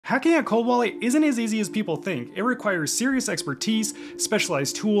Hacking a cold wallet isn't as easy as people think. It requires serious expertise,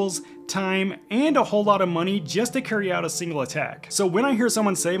 specialized tools, time, and a whole lot of money just to carry out a single attack. So when I hear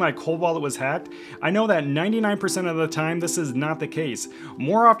someone say my cold wallet was hacked, I know that 99% of the time this is not the case.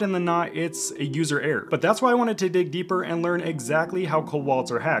 More often than not, it's a user error. But that's why I wanted to dig deeper and learn exactly how cold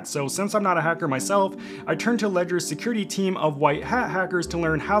wallets are hacked. So since I'm not a hacker myself, I turned to Ledger's security team of white hat hackers to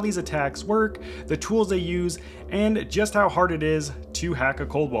learn how these attacks work, the tools they use, and just how hard it is to hack a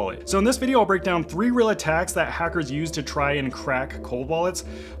cold wallet. So in this video, I'll break down 3 real attacks that hackers use to try and crack cold wallets.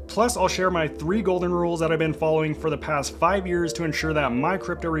 Plus, I'll share my 3 golden rules that I've been following for the past 5 years to ensure that my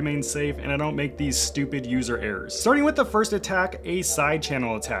crypto remains safe and I don't make these stupid user errors. Starting with the first attack, a side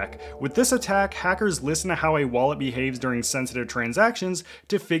channel attack. With this attack, hackers listen to how a wallet behaves during sensitive transactions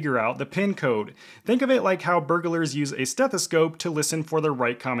to figure out the PIN code. Think of it like how burglars use a stethoscope to listen for the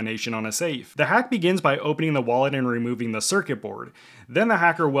right combination on a safe. The hack begins by opening the wallet and removing the circuit board. Then the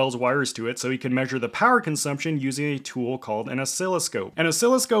hacker welds wires to it so he can measure the power consumption using a tool called an oscilloscope. An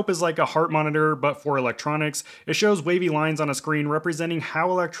oscilloscope is like a heart monitor, but for electronics. It shows wavy lines on a screen representing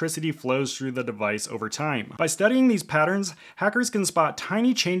how electricity flows through the device over time. By studying these patterns, hackers can spot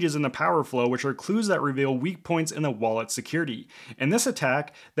tiny changes in the power flow, which are clues that reveal weak points in the wallet's security. In this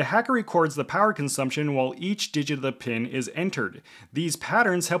attack, the hacker records the power consumption while each digit of the PIN is entered. These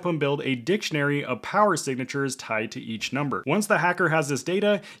patterns help him build a dictionary of power signatures tied to each number. Once the hacker has this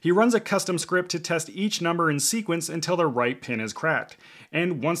data, he runs a custom script to test each number in sequence until the right PIN is cracked.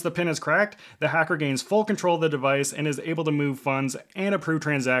 And once the PIN is cracked, the hacker gains full control of the device and is able to move funds and approve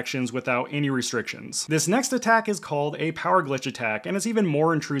transactions without any restrictions. This next attack is called a power glitch attack, and it's even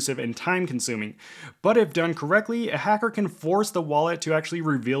more intrusive and time consuming. But if done correctly, a hacker can force the wallet to actually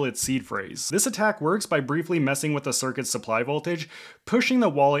reveal its seed phrase. This attack works by briefly messing with the circuit's supply voltage, pushing the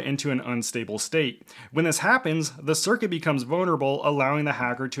wallet into an unstable state. When this happens, the circuit becomes vulnerable, allowing the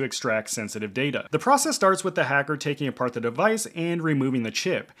hacker to extract sensitive data. The process starts with the hacker taking apart the device and removing the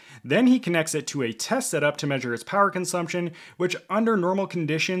chip. Then he connects it to a test setup to measure its power consumption, which under normal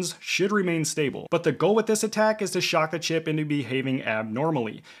conditions should remain stable. But the goal with this attack is to shock the chip into behaving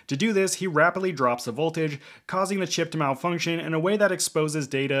abnormally. To do this, he rapidly drops the voltage, causing the chip to malfunction in a way that exposes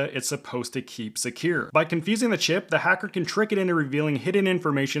data it's supposed to keep secure. By confusing the chip, the hacker can trick it into revealing hidden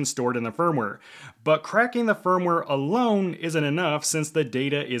information stored in the firmware. But cracking the firmware alone isn't enough since the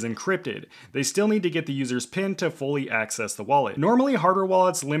data is encrypted. They still need to get the user's PIN to fully access the wallet. Normally, hardware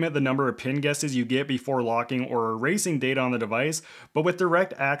wallets limit the number of PIN guesses you get before locking or erasing data on the device, but with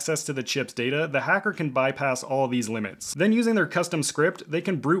direct access to the chip's data, the hacker can bypass all of these limits. Then using their custom script, they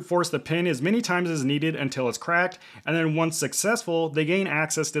can brute force the PIN as many times as needed until it's cracked, and then once successful, they gain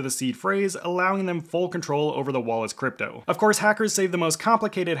access to the seed phrase, allowing them full control over the wallet's crypto. Of course, hackers save the most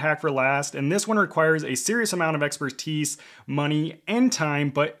complicated hack for last, and this one requires a serious amount of expertise, money, and time,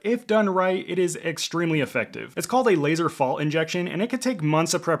 but if done right, it is extremely effective. It's called a laser fault injection, and it can take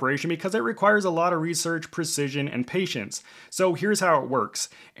months of preparation because it requires a lot of research, precision, and patience. So here's how it works.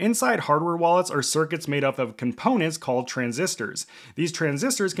 Inside hardware wallets are circuits made up of components called transistors. These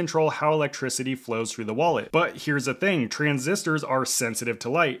transistors control how electricity flows through the wallet. But here's the thing, transistors are sensitive to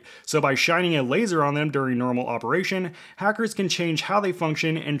light. So by shining a laser on them during normal operation, hackers can change how they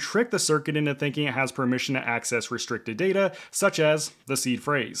function and trick the circuit into thinking it has permission to access restricted data, such as the seed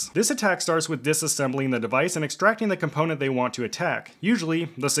phrase. This attack starts with disassembling the device and extracting the component they want to attack, usually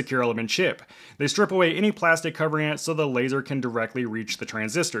the secure element chip. They strip away any plastic covering it so the laser can directly reach the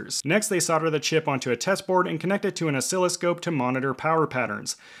transistors. Next, they solder the chip onto a test board and connect it to an oscilloscope to monitor power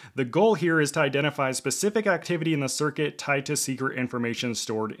patterns. The goal here is to identify specific activity in the circuit tied to secret information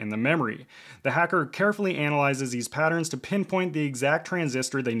stored in the memory. The hacker carefully analyzes these patterns to pinpoint the exact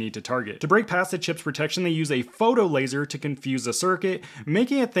transistor they need to target. To break past the chip's protection, they use a photo laser to confuse the circuit,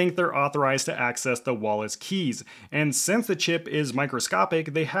 making it think they're authorized to access the wallet's keys. And since the chip is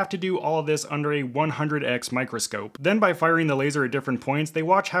microscopic, they have to do all of this under a 100x microscope. Then by firing the laser at different points, they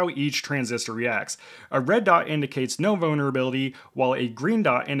watch how each transistor reacts. A red dot indicates no vulnerability, while a green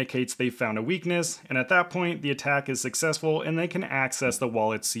dot indicates they found a weakness, and at that point, the attack is successful and they can access the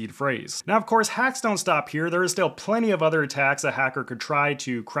wallet's seed phrase. Now, of course, hacks don't stop here. There is still plenty of other attacks a hacker could try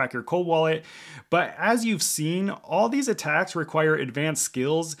to crack your cold wallet, but as you've seen, all these attacks require advanced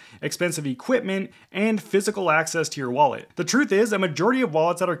skills, expensive equipment, and physical access to your wallet. The truth is, a majority of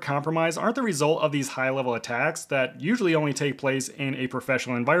wallets that are compromised aren't the result of these high-level attacks that usually only take place in a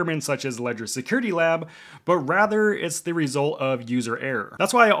professional environment such as Ledger's Security Lab, but rather it's the result of user error.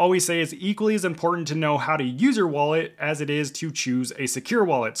 That's why I always say it's equally as important to know how to use your wallet as it is to choose a secure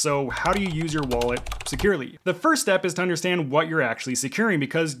wallet. So how do you use your wallet securely? The first step is to understand what you're actually securing,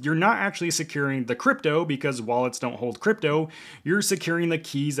 because you're not actually securing the crypto, because wallets don't hold crypto, crypto, you're securing the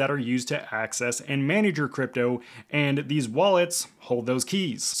keys that are used to access and manage your crypto, and these wallets hold those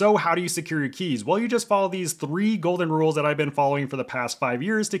keys. So how do you secure your keys? Well, you just follow these 3 golden rules that I've been following for the past 5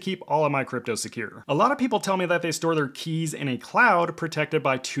 years to keep all of my crypto secure. A lot of people tell me that they store their keys in a cloud protected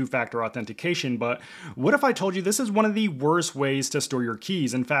by 2-factor authentication, but what if I told you this is one of the worst ways to store your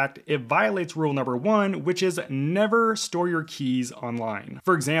keys? In fact, it violates rule number 1, which is never store your keys online.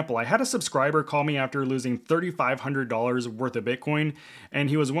 For example, I had a subscriber call me after losing $3,500 worth of Bitcoin, and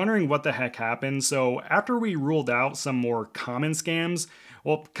he was wondering what the heck happened. So after we ruled out some more common scams,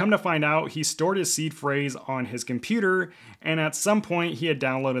 well, come to find out, he stored his seed phrase on his computer, and at some point he had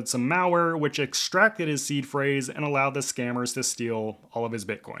downloaded some malware which extracted his seed phrase and allowed the scammers to steal all of his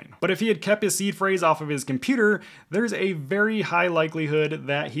Bitcoin. But if he had kept his seed phrase off of his computer, there's a very high likelihood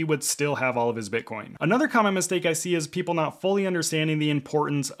that he would still have all of his Bitcoin. Another common mistake I see is people not fully understanding the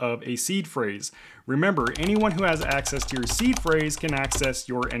importance of a seed phrase. Remember, anyone who has access to your seed phrase can access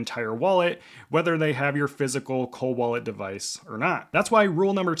your entire wallet, whether they have your physical cold wallet device or not. That's why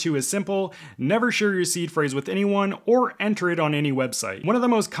rule number 2 is simple: never share your seed phrase with anyone or enter it on any website. One of the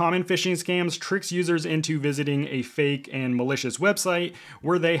most common phishing scams tricks users into visiting a fake and malicious website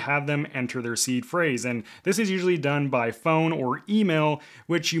where they have them enter their seed phrase, and this is usually done by phone or email,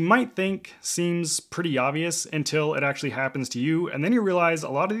 which you might think seems pretty obvious until it actually happens to you, and then you realize a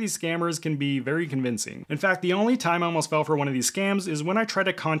lot of these scammers can be very convincing. In fact, the only time I almost fell for one of these scams is when I tried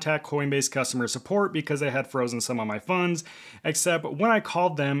to contact Coinbase customer support because they had frozen some of my funds, except when I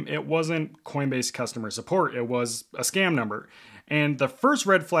called them, it wasn't Coinbase customer support, it was a scam number. And the first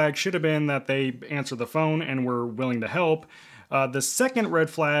red flag should have been that they answered the phone and were willing to help. The second red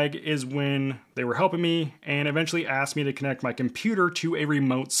flag is when they were helping me and eventually asked me to connect my computer to a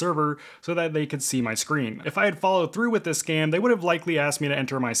remote server so that they could see my screen. If I had followed through with this scam, they would have likely asked me to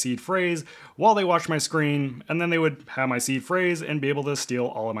enter my seed phrase while they watched my screen, and then they would have my seed phrase and be able to steal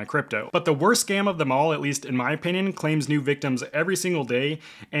all of my crypto. But the worst scam of them all, at least in my opinion, claims new victims every single day,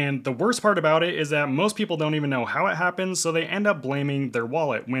 and the worst part about it is that most people don't even know how it happens, so they end up blaming their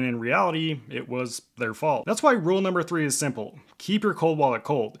wallet, when in reality, it was their fault. That's why rule number 3 is simple: keep your cold wallet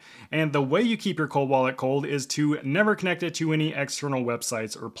cold. And the way you keep your cold wallet cold is to never connect it to any external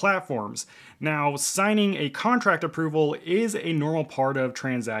websites or platforms. Now, signing a contract approval is a normal part of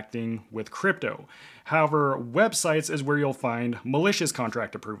transacting with crypto. However, websites is where you'll find malicious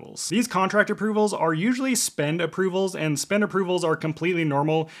contract approvals. These contract approvals are usually spend approvals, and spend approvals are completely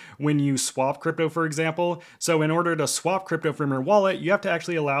normal when you swap crypto, for example. So in order to swap crypto from your wallet, you have to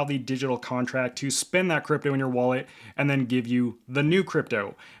actually allow the digital contract to spend that crypto in your wallet and then give you the new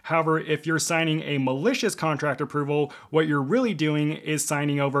crypto. However, if you're signing a malicious contract approval, what you're really doing is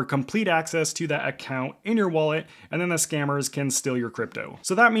signing over complete access to that account in your wallet, and then the scammers can steal your crypto.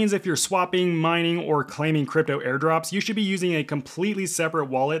 So that means if you're swapping, mining, or claiming crypto airdrops, you should be using a completely separate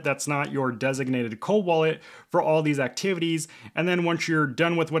wallet that's not your designated cold wallet for all these activities. And then once you're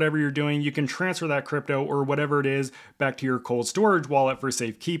done with whatever you're doing, you can transfer that crypto or whatever it is back to your cold storage wallet for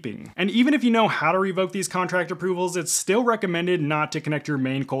safekeeping. And even if you know how to revoke these contract approvals, it's still recommended not to connect your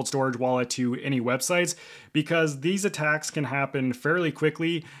main cold storage wallet to any websites, because these attacks can happen fairly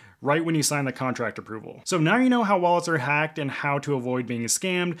quickly right when you sign the contract approval. So now you know how wallets are hacked and how to avoid being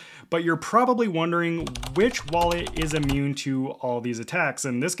scammed, but you're probably wondering which wallet is immune to all these attacks.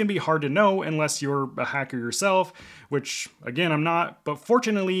 And this can be hard to know unless you're a hacker yourself, which again, I'm not, but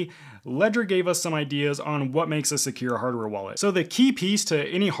fortunately, Ledger gave us some ideas on what makes a secure hardware wallet. So the key piece to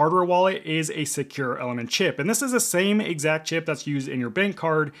any hardware wallet is a secure element chip. And this is the same exact chip that's used in your bank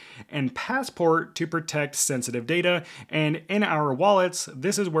card and passport to protect sensitive data. And in our wallets,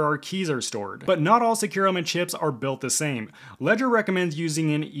 this is where our keys are stored. But not all secure element chips are built the same. Ledger recommends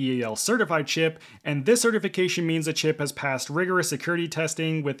using an EAL certified chip, and this certification means the chip has passed rigorous security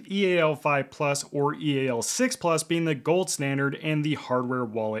testing, with EAL 5+ or EAL 6+ being the gold standard in the hardware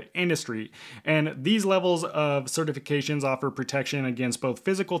wallet industry. And these levels of certifications offer protection against both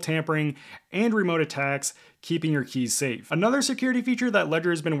physical tampering and remote attacks, keeping your keys safe. Another security feature that Ledger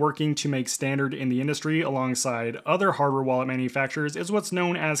has been working to make standard in the industry alongside other hardware wallet manufacturers is what's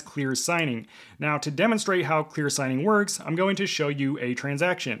known as clear signing. Now, to demonstrate how clear signing works, I'm going to show you a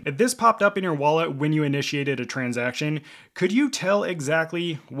transaction. If this popped up in your wallet when you initiated a transaction, could you tell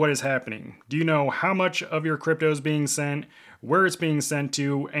exactly what is happening? Do you know how much of your crypto is being sent, where it's being sent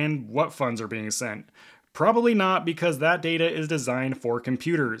to, and what funds are being sent? Probably not, because that data is designed for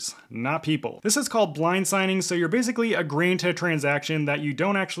computers, not people. This is called blind signing, so you're basically agreeing to a transaction that you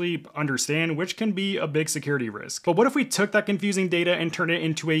don't actually understand, which can be a big security risk. But what if we took that confusing data and turned it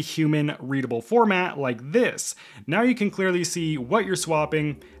into a human readable format like this? Now you can clearly see what you're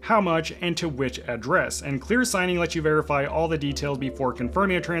swapping, how much, and to which address. And clear signing lets you verify all the details before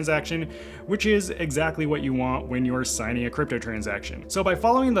confirming a transaction, which is exactly what you want when you're signing a crypto transaction. So by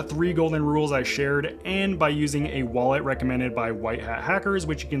following the 3 golden rules I shared, and by using a wallet recommended by White Hat Hackers,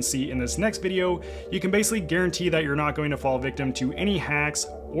 which you can see in this next video, you can basically guarantee that you're not going to fall victim to any hacks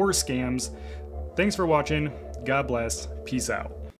or scams. Thanks for watching. God bless. Peace out.